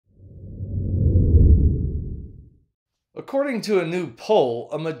According to a new poll,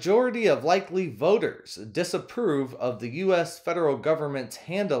 a majority of likely voters disapprove of the U.S. federal government's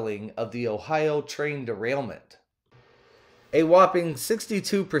handling of the Ohio train derailment. A whopping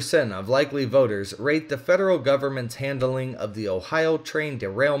 62% of likely voters rate the federal government's handling of the Ohio train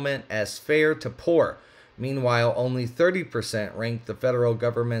derailment as fair to poor. Meanwhile, only 30% rank the federal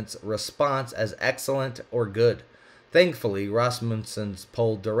government's response as excellent or good. Thankfully, Rasmussen's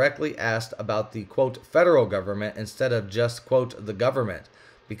poll directly asked about the, quote, federal government instead of just, quote, the government,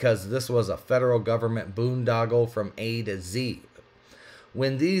 because this was a federal government boondoggle from A to Z.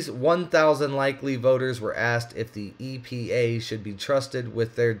 When these 1,000 likely voters were asked if the EPA should be trusted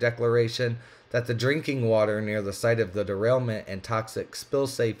with their declaration that the drinking water near the site of the derailment and toxic spill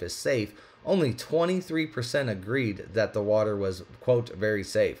safe is safe, only 23% agreed that the water was, quote, very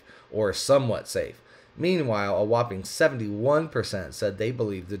safe or somewhat safe. Meanwhile, a whopping 71% said they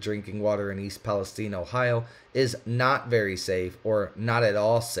believe the drinking water in East Palestine, Ohio is not very safe or not at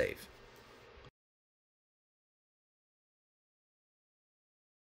all safe.